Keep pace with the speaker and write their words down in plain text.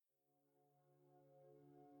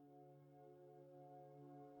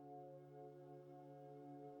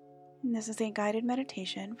This is a guided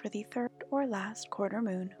meditation for the third or last quarter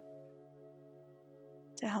moon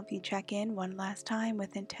to help you check in one last time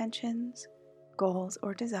with intentions, goals,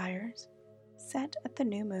 or desires set at the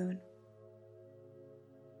new moon.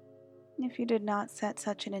 If you did not set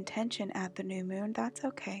such an intention at the new moon, that's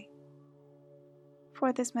okay.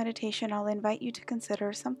 For this meditation, I'll invite you to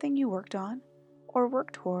consider something you worked on or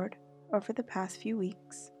worked toward over the past few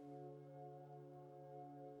weeks.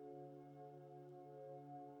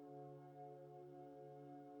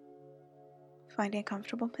 Find a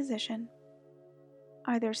comfortable position,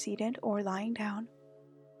 either seated or lying down.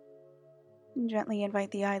 Gently invite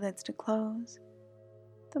the eyelids to close,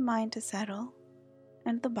 the mind to settle,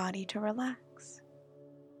 and the body to relax.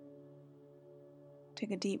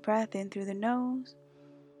 Take a deep breath in through the nose.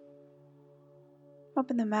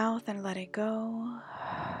 Open the mouth and let it go.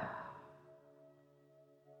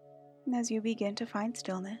 And as you begin to find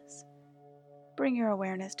stillness, bring your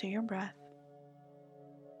awareness to your breath.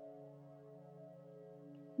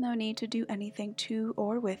 No need to do anything to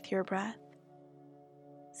or with your breath.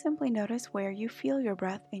 Simply notice where you feel your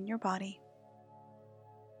breath in your body.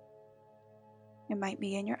 It might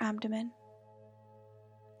be in your abdomen.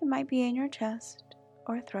 It might be in your chest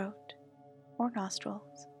or throat or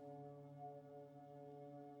nostrils.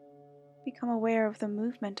 Become aware of the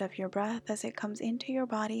movement of your breath as it comes into your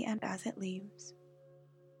body and as it leaves.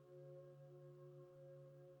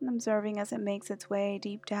 Observing as it makes its way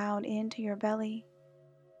deep down into your belly,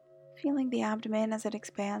 feeling the abdomen as it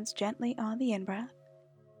expands gently on the in-breath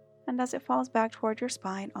and as it falls back toward your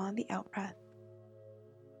spine on the out-breath.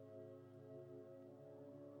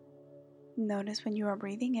 Notice when you are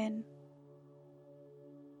breathing in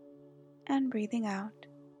and breathing out.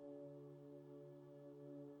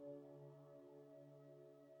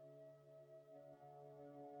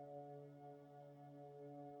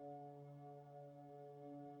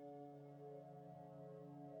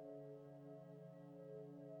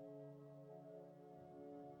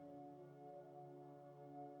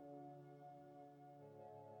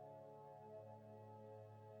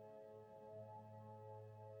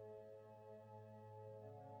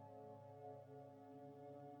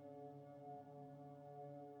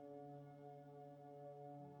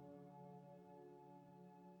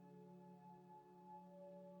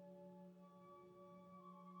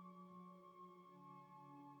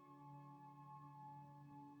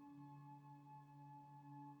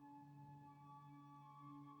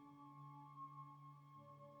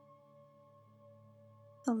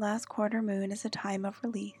 The last quarter moon is a time of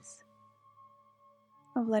release,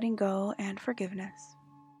 of letting go and forgiveness.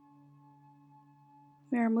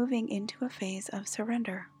 We are moving into a phase of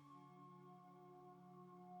surrender.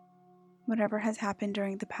 Whatever has happened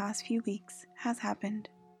during the past few weeks has happened.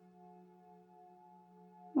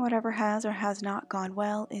 Whatever has or has not gone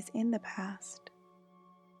well is in the past.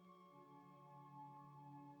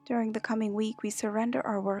 During the coming week, we surrender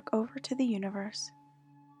our work over to the universe,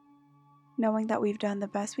 knowing that we've done the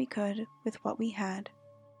best we could with what we had,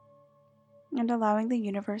 and allowing the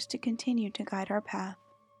universe to continue to guide our path.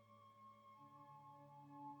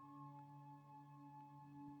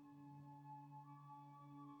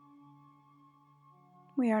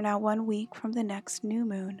 We are now 1 week from the next new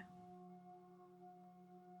moon.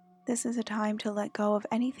 This is a time to let go of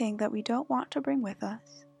anything that we don't want to bring with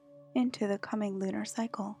us into the coming lunar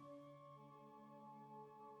cycle.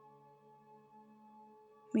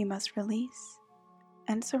 We must release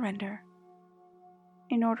and surrender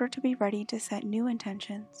in order to be ready to set new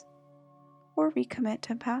intentions or recommit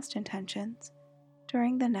to past intentions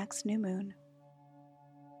during the next new moon.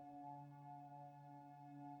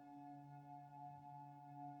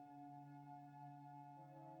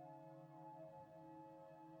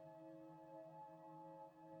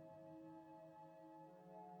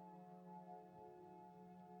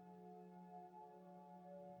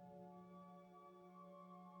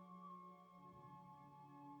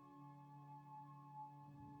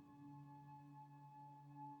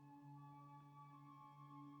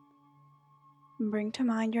 Bring to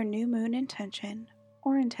mind your new moon intention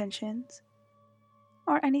or intentions,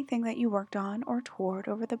 or anything that you worked on or toward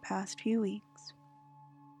over the past few weeks.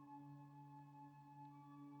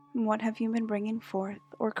 What have you been bringing forth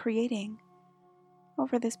or creating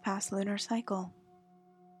over this past lunar cycle?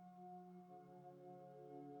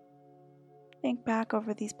 Think back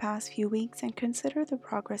over these past few weeks and consider the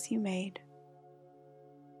progress you made.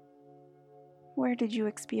 Where did you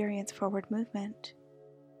experience forward movement?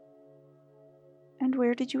 And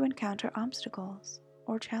where did you encounter obstacles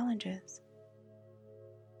or challenges?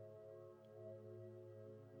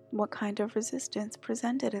 What kind of resistance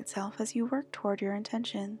presented itself as you worked toward your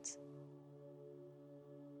intentions?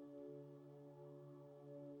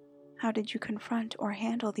 How did you confront or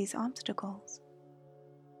handle these obstacles?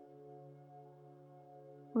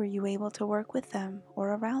 Were you able to work with them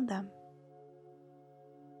or around them?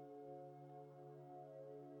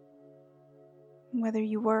 Whether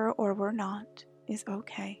you were or were not is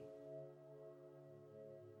okay.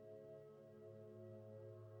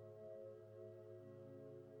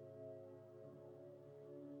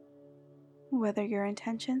 Whether your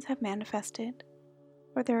intentions have manifested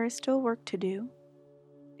or there is still work to do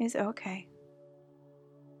is okay.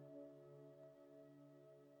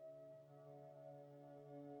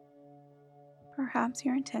 Perhaps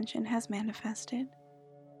your intention has manifested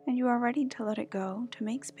and you are ready to let it go to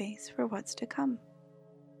make space for what's to come.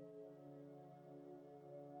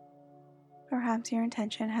 Perhaps your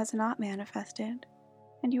intention has not manifested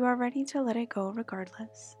and you are ready to let it go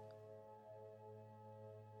regardless.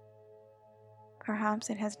 Perhaps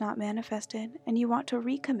it has not manifested and you want to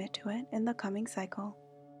recommit to it in the coming cycle.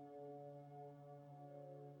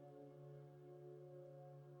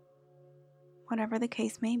 Whatever the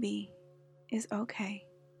case may be, is okay.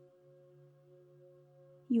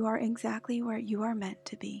 You are exactly where you are meant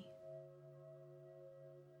to be.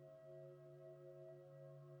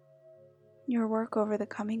 Your work over the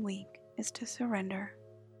coming week is to surrender,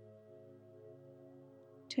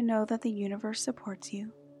 to know that the universe supports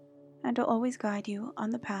you and will always guide you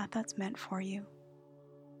on the path that's meant for you.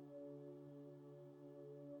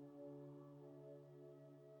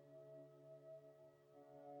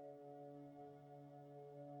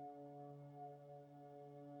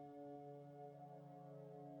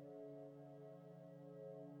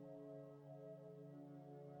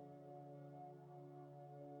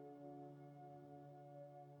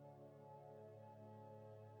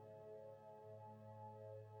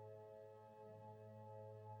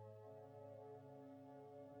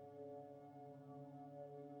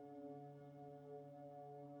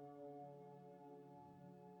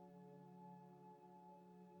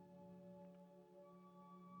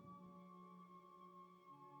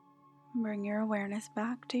 Bring your awareness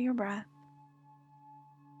back to your breath,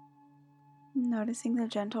 noticing the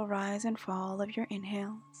gentle rise and fall of your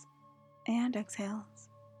inhales and exhales.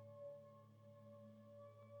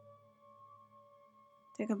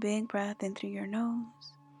 Take a big breath in through your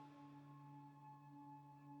nose.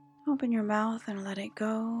 Open your mouth and let it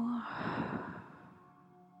go.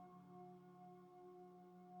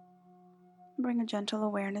 Bring a gentle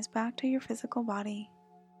awareness back to your physical body,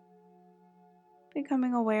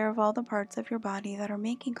 becoming aware of all the parts of your body that are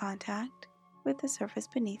making contact with the surface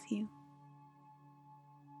beneath you.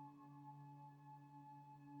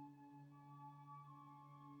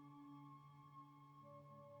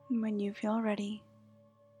 When you feel ready,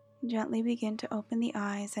 gently begin to open the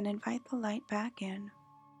eyes and invite the light back in.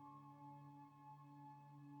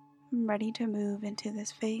 I'm ready to move into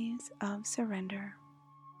this phase of surrender.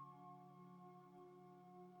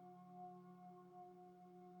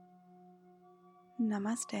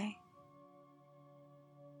 Namaste.